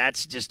program, and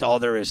that's just all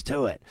there is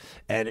to it.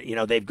 And,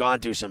 they've gone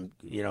through some,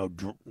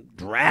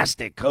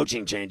 drastic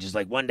coaching changes.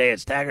 Like one day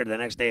it's Taggart, the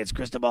next day it's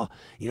Cristobal.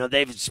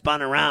 They've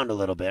spun around a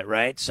little bit,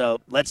 right? So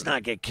let's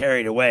not get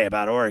carried away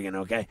about Oregon,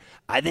 okay?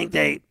 I think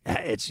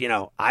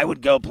I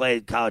would go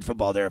play college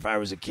football there if I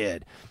was a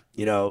kid.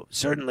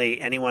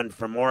 Certainly anyone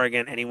from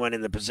Oregon, anyone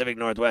in the Pacific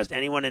Northwest,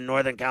 anyone in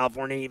Northern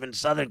California, even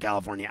Southern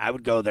California, I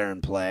would go there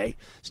and play.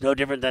 It's no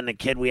different than the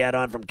kid we had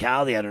on from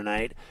Cal the other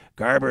night,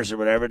 Garbers or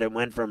whatever, that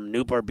went from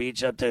Newport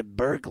Beach up to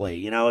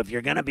Berkeley. If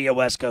you're going to be a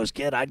West Coast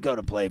kid, I'd go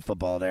to play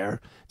football there.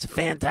 It's a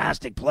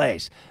fantastic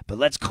place. But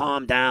let's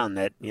calm down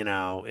that,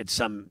 it's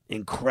some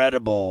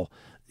incredible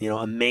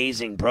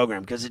amazing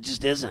program, because it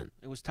just isn't.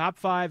 It was top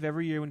 5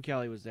 every year when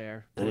Kelly was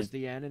there towards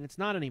the end, and it's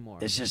not anymore.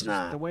 It's just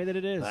not the way that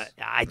it is.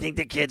 I think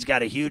the kid's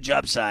got a huge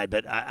upside,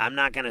 but I'm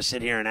not going to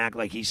sit here and act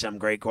like he's some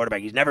great quarterback.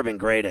 He's never been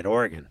great at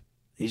Oregon.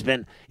 He's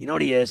been,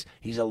 what he is?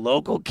 He's a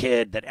local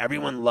kid that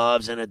everyone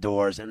loves and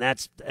adores, and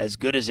that's as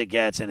good as it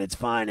gets, and it's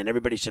fine, and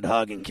everybody should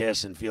hug and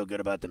kiss and feel good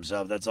about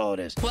themselves. That's all it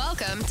is.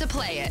 Welcome to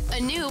Play It,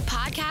 a new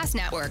podcast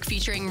network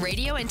featuring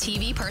radio and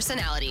TV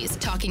personalities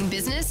talking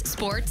business,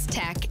 sports,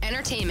 tech,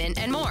 entertainment,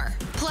 and more.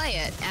 Play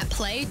it at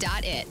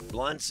play.it.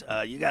 Blunts,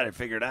 you got it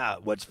figured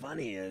out. What's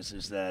funny is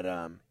that,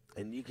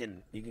 and you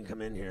can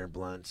come in here,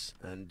 Blunts,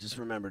 and just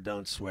remember,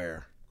 don't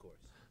swear. Of course.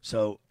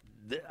 So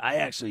I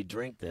actually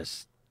drink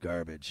this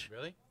garbage.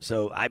 Really?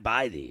 So I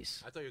buy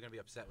these. I thought you were going to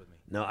be upset with me.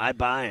 No, I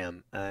buy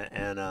them,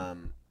 and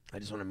I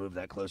just want to move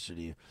that closer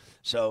to you.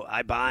 So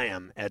I buy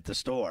them at the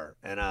store,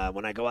 and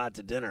when I go out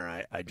to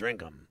dinner, I drink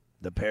them,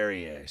 the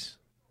Perriers.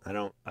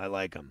 I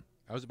like them.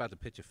 I was about to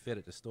pitch a fit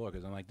at the store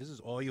because I'm like, this is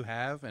all you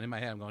have? And in my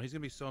head, I'm going, he's going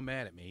to be so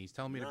mad at me. He's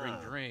telling me to bring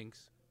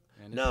drinks.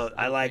 And no,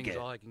 I like it.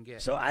 All I can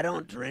get. So I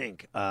don't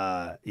drink,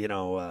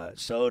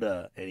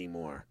 soda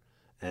anymore,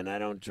 and I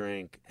don't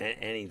drink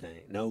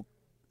anything. No,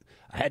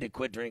 I had to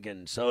quit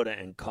drinking soda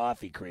and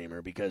coffee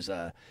creamer because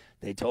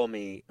they told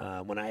me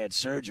when I had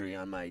surgery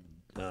on my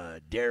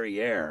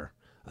derriere.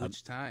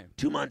 Which time?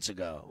 2 months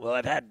ago. Well,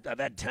 I've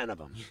had 10 of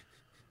them,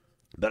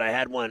 but I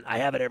had one. I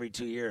have it every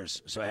 2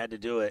 years, so I had to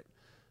do it,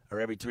 or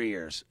every 3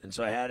 years, and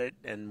so I had it.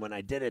 And when I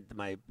did it,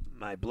 my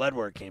blood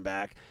work came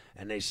back,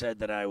 and they said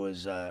that I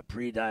was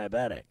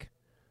pre-diabetic.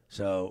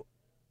 So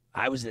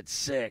I was at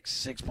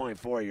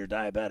 6.4. You're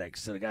diabetic.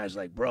 So the guy's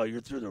like, "Bro, you're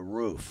through the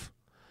roof."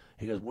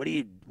 He goes, what are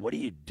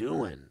you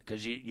doing?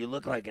 Because you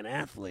look like an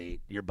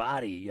athlete. Your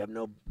body,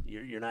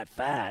 you're not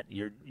fat.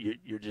 You're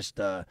just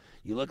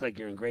you look like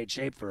you're in great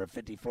shape for a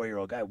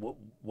 54-year-old guy.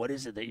 What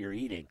is it that you're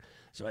eating?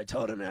 So I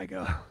told him, I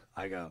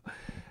go,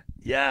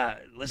 yeah,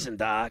 listen,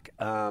 Doc,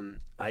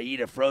 I eat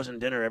a frozen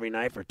dinner every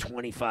night for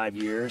 25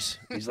 years.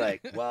 He's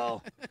like,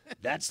 well,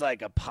 that's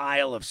like a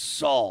pile of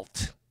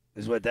salt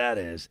is what that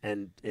is.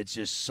 And it's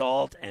just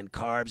salt and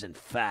carbs and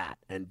fat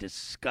and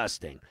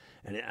disgusting.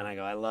 And I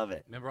go, I love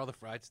it. Remember all the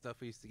fried stuff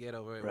we used to get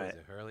over at right. Was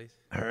it Hurley's?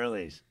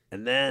 Hurley's.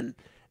 And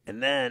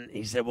then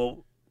he said,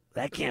 well,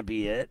 that can't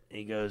be it.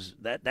 He goes,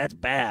 that's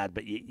bad,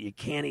 but you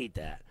can't eat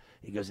that.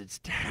 He goes,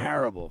 it's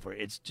terrible for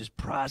it's just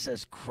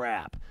processed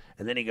crap.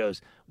 And then he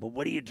goes, well,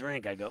 what do you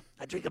drink? I go,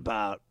 I drink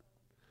about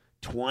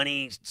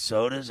 20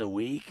 sodas a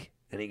week.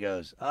 And he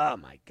goes, oh,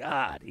 my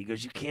God. He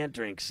goes, you can't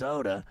drink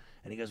soda.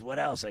 And he goes, what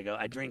else? I go,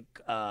 I drink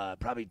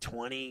probably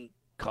 20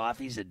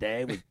 coffees a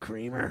day with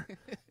creamer,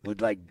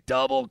 with like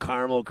double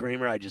caramel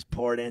creamer. I just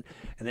pour it in.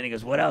 And then he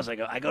goes, what else? I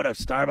go to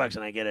Starbucks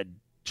and I get a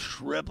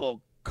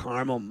triple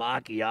caramel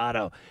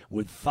macchiato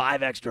with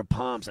 5 extra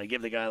pumps. I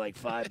give the guy like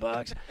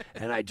 $5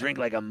 and I drink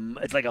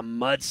it's like a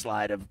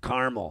mudslide of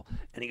caramel.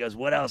 And he goes,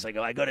 what else?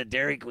 I go to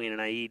Dairy Queen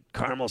and I eat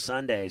caramel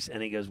sundaes.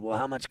 And he goes, well,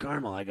 how much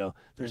caramel? I go,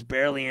 there's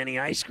barely any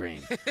ice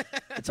cream.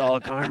 It's all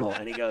caramel.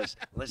 And he goes,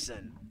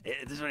 listen,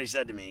 this is what he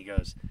said to me. He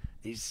goes,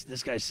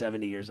 this guy's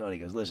 70 years old. He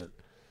goes, listen,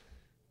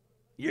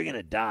 you're going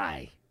to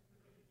die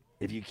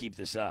if you keep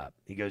this up.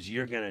 He goes,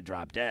 you're going to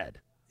drop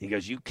dead. He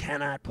goes, you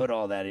cannot put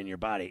all that in your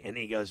body. And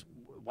he goes,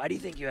 why do you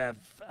think you have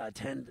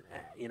 10,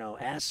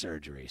 ass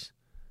surgeries?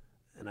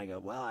 And I go,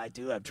 well, I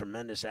do have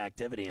tremendous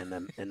activity in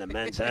the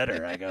men's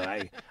header. I go,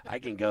 I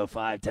can go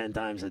 5-10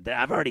 times a day.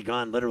 I've already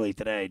gone literally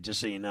today, just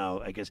so you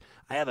know, because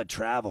I have a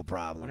travel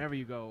problem. Whenever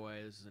you go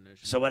away, this is an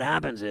issue. So what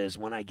happens is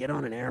when I get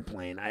on an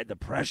airplane, the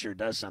pressure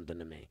does something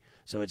to me.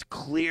 So it's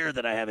clear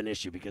that I have an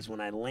issue because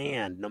when I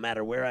land, no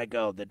matter where I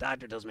go, the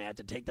doctor tells me I have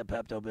to take the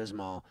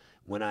Pepto-Bismol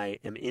when I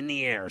am in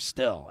the air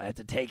still. I have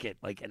to take it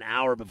like an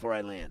hour before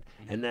I land,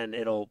 and then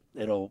it'll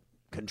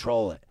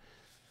control it.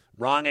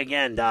 Wrong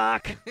again,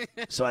 Doc.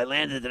 So I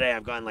landed today.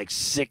 I've gone like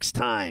 6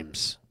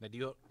 times. Now, do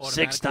you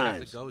 6 times.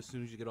 have to go as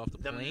soon as you get off the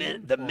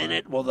plane?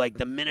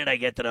 The minute I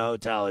get to the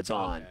hotel, it's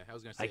on. Okay. I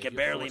was going to say, I can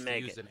barely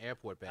make use an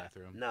airport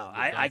bathroom. No,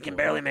 I can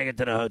barely make it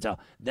to the hotel.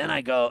 Then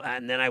I go,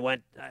 and then I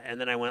went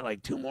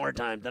like 2 more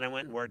times. Then I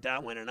went and worked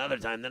out, went another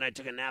time. Then I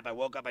took a nap. I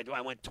woke up.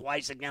 I went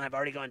twice again. I've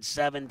already gone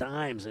 7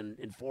 times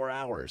in 4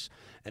 hours,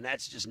 and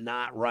that's just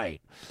not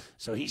right.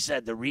 So he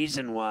said the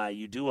reason why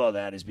you do all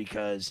that is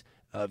because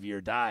of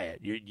your diet.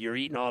 You're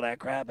eating all that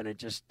crap, and it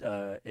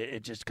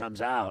just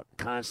comes out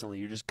constantly.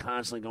 You're just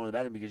constantly going to the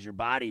bathroom because your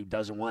body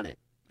doesn't want it.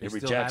 It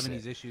rejects it. Still having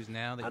these issues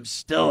now? I'm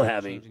still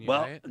having.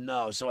 Well, diet?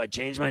 no. So I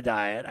changed my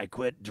diet. I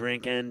quit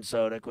drinking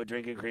soda. Quit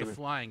drinking creamer. The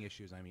flying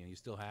issues. I mean, you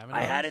still having?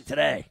 I had it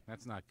today.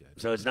 That's not good.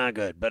 So it's not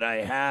good. But I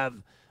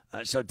have.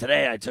 So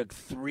today I took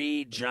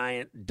 3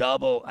 giant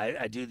double.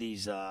 I do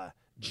these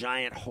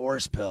giant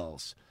horse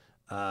pills.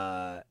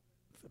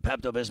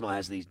 Pepto-Bismol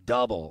has these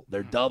double.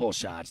 They're double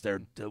shots.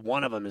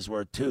 One of them is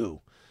worth 2.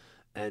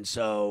 And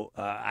so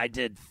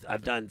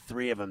I've done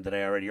 3 of them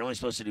today already. You're only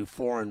supposed to do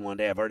 4 in one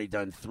day. I've already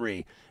done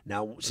 3.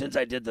 Now, since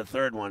I did the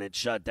 3rd one, it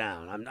shut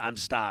down. I'm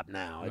stopped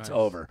now. It's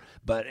over.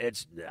 But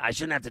I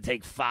shouldn't have to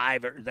take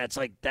 5. That's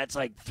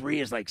like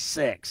 3 is like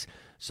 6.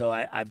 So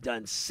I've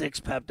done 6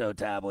 Pepto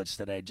tablets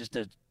today just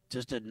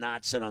to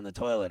not sit on the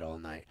toilet all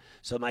night.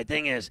 So my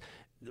thing is,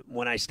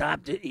 when I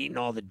stopped eating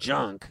all the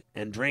junk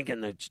and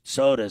drinking the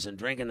sodas and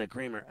drinking the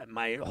creamer,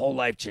 my whole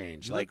life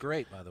changed. You look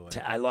great, by the way.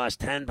 I lost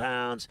 10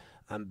 pounds.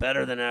 I'm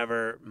better than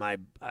ever. My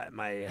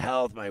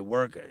health, my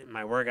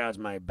workouts,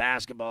 my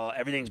basketball,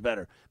 everything's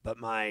better. But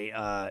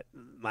my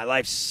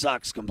life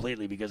sucks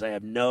completely because I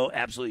have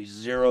absolutely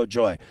zero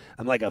joy.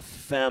 I'm like a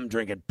femme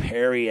drinking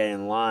Perrier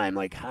and lime.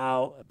 Like,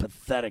 how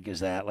pathetic is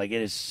that? Like,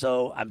 it is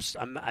so.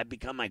 I've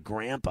become my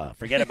grandpa.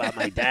 Forget about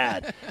my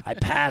dad. I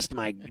passed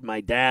my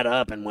dad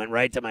up and went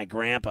right to my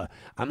grandpa.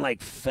 I'm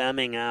like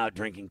femming out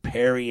drinking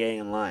Perrier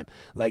and lime.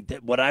 Like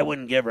what I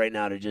wouldn't give right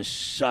now to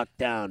just suck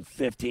down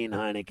 15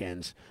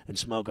 Heinekens and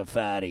smoke a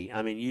fatty.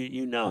 I mean,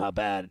 you know how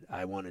bad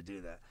I want to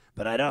do that,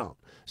 but I don't.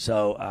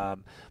 So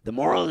the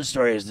moral of the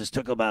story is this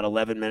took about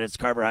 11 minutes.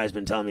 Carver High's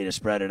been telling me to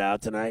spread it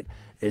out tonight.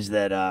 Is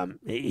that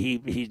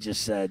he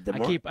just said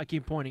I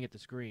keep pointing at the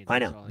screen. I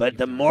know, but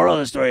the moral of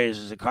the story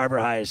is that Carver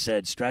High has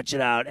said stretch it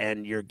out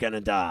and you're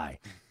gonna die.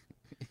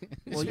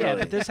 Well, yeah,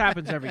 but this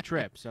happens every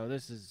trip, so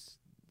this is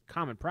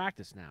common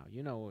practice now.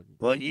 You know.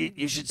 Well,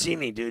 you should see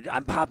me, dude.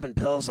 I'm popping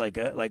pills like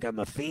I'm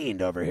a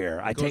fiend over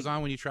here. It goes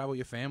on when you travel with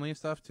your family and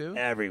stuff too.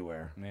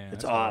 Everywhere. Man,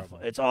 it's awful.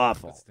 Horrible. It's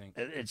awful.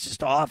 It's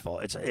just awful.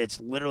 It's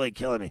literally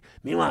killing me.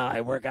 Meanwhile,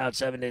 I work out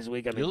 7 days a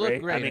week. You look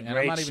great. I'm in and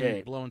great I'm not shape.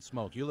 even blowing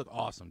smoke. You look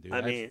awesome, dude.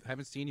 I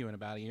haven't seen you in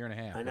about a year and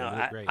a half. I know. You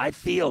look great. I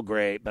feel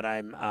great, but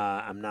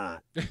I'm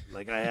not.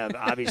 Like I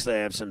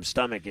have some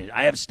stomach issues.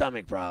 I have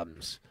stomach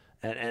problems.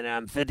 And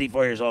I'm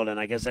 54 years old, and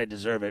I guess I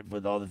deserve it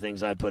with all the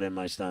things I put in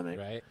my stomach.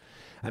 Right.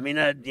 I mean,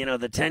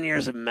 the 10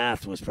 years of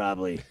meth was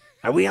probably.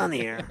 Are we on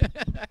the air?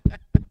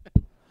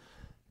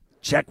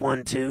 Check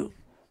 1 2.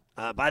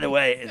 By the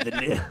way,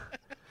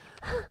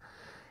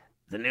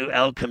 the new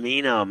El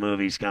Camino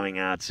movie's coming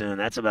out soon.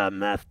 That's about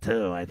meth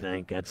too. I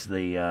think that's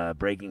the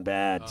Breaking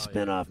Bad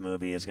spinoff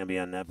movie. It's gonna be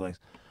on Netflix.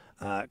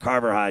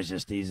 Carver High's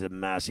he's a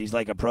mess. He's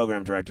like a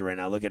program director right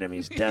now. Look at him.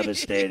 He's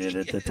devastated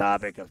at the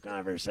topic of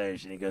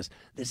conversation. He goes,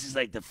 this is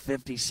like the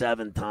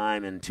 57th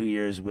time in 2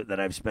 years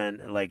that I've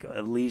spent like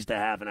at least a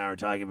half an hour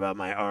talking about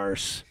my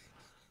arse.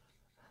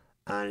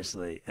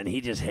 Honestly. And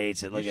he just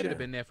hates it. Look at him. You should have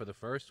been there for the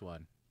first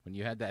one when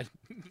you had that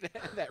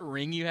that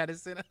ring you had to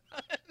sit on.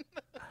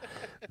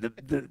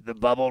 The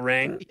bubble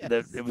ring?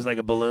 Yes. It was like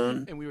a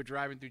balloon? And we were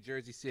driving through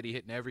Jersey City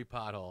hitting every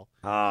pothole.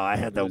 Oh, I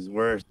had the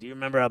worst. Do you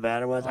remember how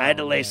bad it was? I had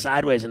to lay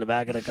sideways in the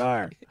back of the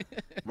car.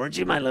 Weren't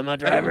you my limo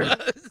driver?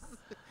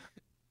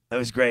 That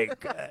was great.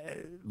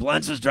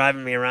 Blunts was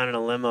driving me around in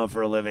a limo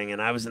for a living,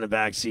 and I was in the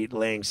back seat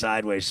laying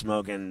sideways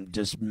smoking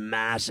just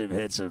massive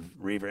hits of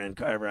reefer. And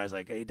Carver, I was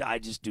like, hey, I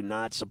just do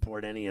not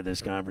support any of this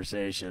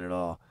conversation at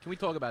all. Can we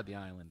talk about the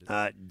Islanders?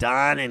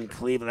 Don in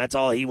Cleveland, that's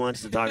all he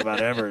wants to talk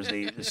about ever is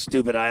the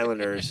stupid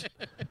Islanders.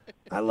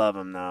 I love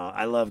him, though.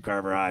 I love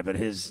Carver High, but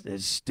his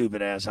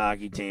stupid-ass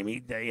hockey team,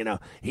 he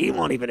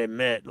won't even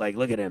admit, like,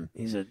 look at him.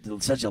 He's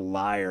such a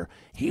liar.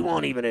 He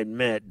won't even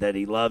admit that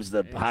he loves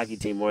the hockey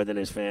team more than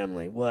his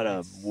family. What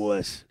a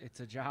wuss. It's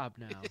a job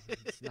now.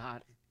 It's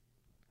not.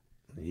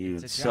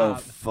 You're so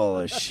full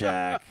of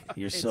Shaq.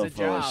 You're so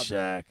full of job.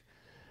 Shaq.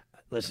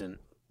 Listen,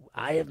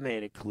 I have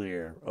made it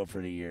clear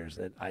over the years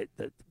that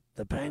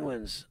the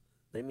Penguins,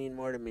 they mean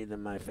more to me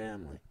than my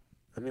family.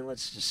 I mean,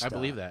 let's just stop. I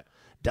believe that.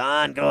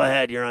 Don, go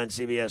ahead. You're on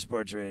CBS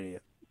Sports Radio.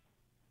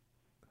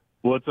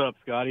 What's up,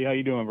 Scotty? How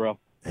you doing, bro?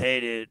 Hey,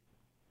 dude.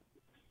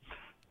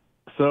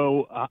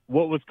 So,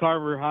 what was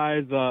Carver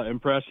High's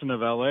impression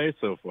of L.A.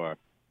 so far?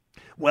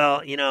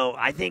 Well,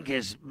 I think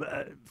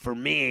for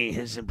me,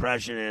 his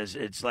impression is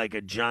it's like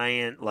a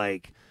giant,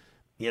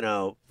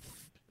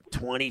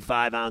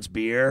 25-ounce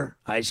beer,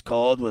 ice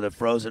cold with a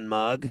frozen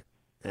mug,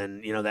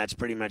 and, that's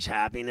pretty much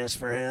happiness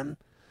for him.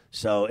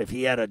 So if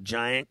he had a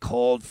giant,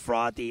 cold,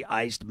 frothy,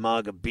 iced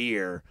mug of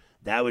beer,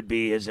 that would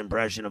be his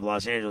impression of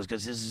Los Angeles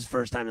because this is his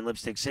first time in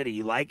Lipstick City.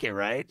 You like it,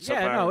 right? So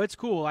far? No, it's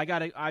cool.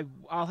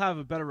 I'll have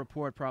a better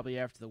report probably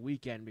after the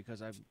weekend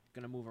because I'm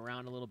gonna move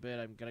around a little bit.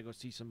 I'm gonna go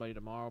see somebody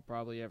tomorrow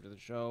probably after the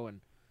show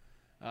and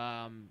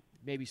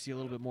maybe see a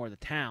little bit more of the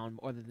town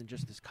other than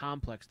just this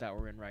complex that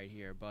we're in right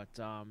here. But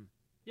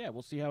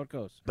we'll see how it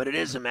goes. But it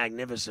is a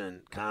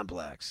magnificent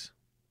complex.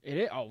 It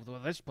is. Oh,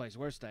 well, this place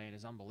we're staying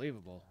is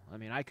unbelievable. I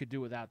mean, I could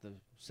do without the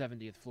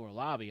 70th floor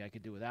lobby. I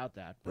could do without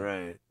that. But,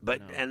 right.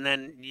 But and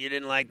then you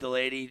didn't like the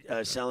lady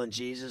selling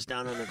Jesus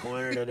down on the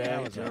corner today?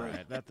 That was all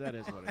right. That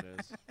is what it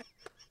is.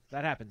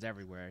 That happens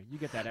everywhere. You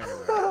get that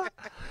everywhere.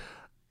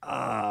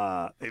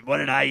 What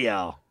did I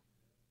yell?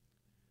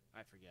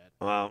 I forget.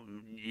 Well,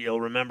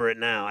 you'll remember it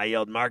now. I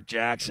yelled Mark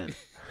Jackson.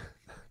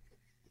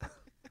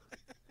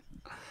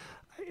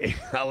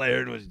 All I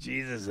heard was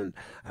Jesus, and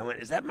I went,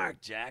 "Is that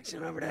Mark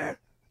Jackson over there?"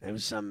 It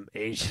was some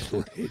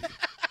Asian lady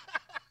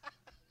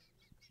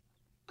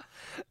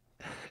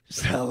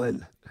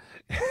selling,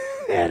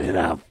 handing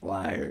out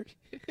flyers.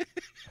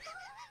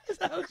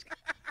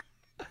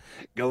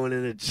 Going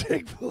into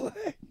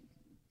Chick-fil-A.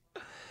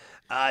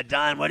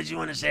 Don, what did you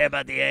want to say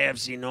about the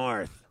AFC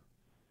North?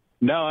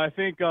 No, I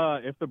think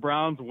if the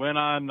Browns win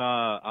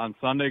on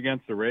Sunday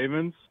against the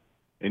Ravens,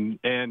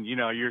 and you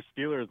know your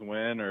Steelers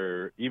win,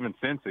 or even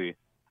Cincy,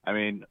 I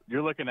mean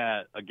you're looking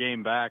at a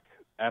game back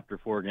after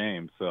 4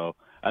 games. So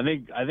I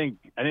think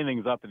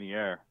anything's up in the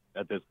air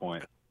at this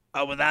point.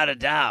 Oh, without a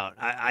doubt.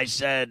 I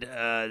said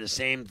the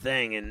same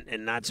thing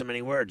in not so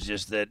many words,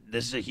 just that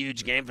this is a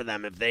huge game for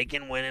them. If they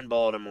can win in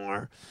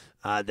Baltimore,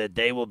 that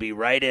they will be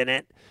right in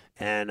it.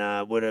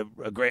 And would a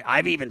great.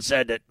 I've even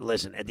said that.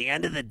 Listen, at the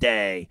end of the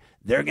day,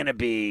 they're going to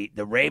be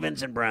the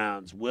Ravens and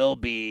Browns will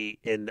be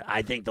in.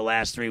 I think the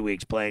last 3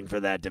 weeks playing for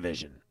that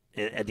division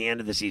at the end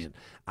of the season.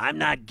 I'm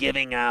not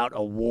giving out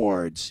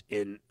awards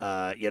in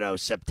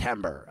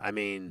September. I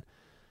mean,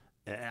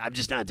 I'm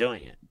just not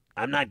doing it.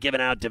 I'm not giving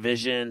out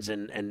divisions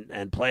and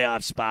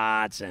playoff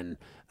spots and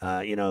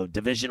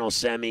divisional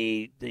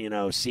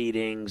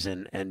seedings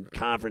and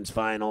conference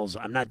finals.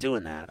 I'm not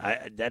doing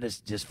that. That is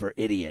just for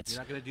idiots.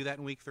 You're not going to do that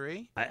in week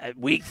 3?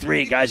 Week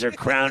 3, guys are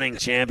crowning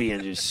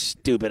champions. You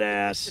stupid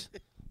ass.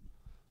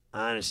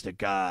 Honest to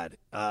God.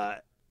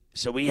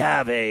 So we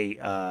have we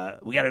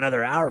got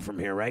another hour from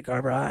here, right,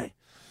 Carver High?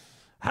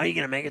 How are you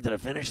going to make it to the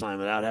finish line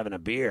without having a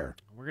beer?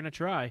 We're going to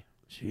try.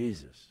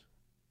 Jesus.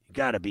 You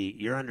got to be.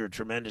 You're under a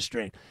tremendous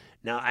strain.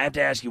 Now, I have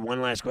to ask you one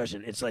last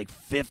question. It's like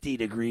 50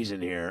 degrees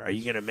in here. Are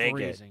you going to make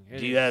Freezing. it?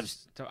 Do you have?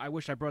 I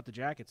wish I brought the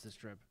jackets this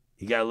trip.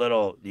 You got a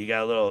little.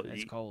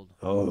 It's cold.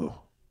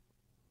 Oh.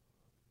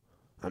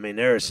 I mean,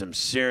 there is some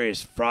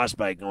serious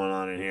frostbite going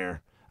on in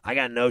here. I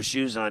got no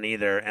shoes on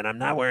either, and I'm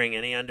not wearing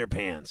any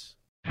underpants.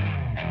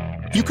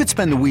 You could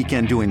spend the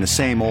weekend doing the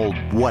same old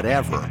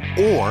whatever,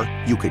 or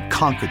you could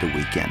conquer the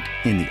weekend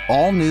in the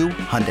all-new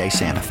Hyundai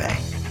Santa Fe.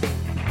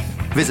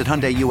 Visit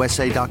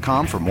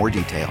HyundaiUSA.com for more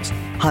details.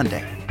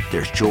 Hyundai,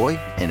 there's joy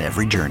in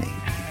every journey.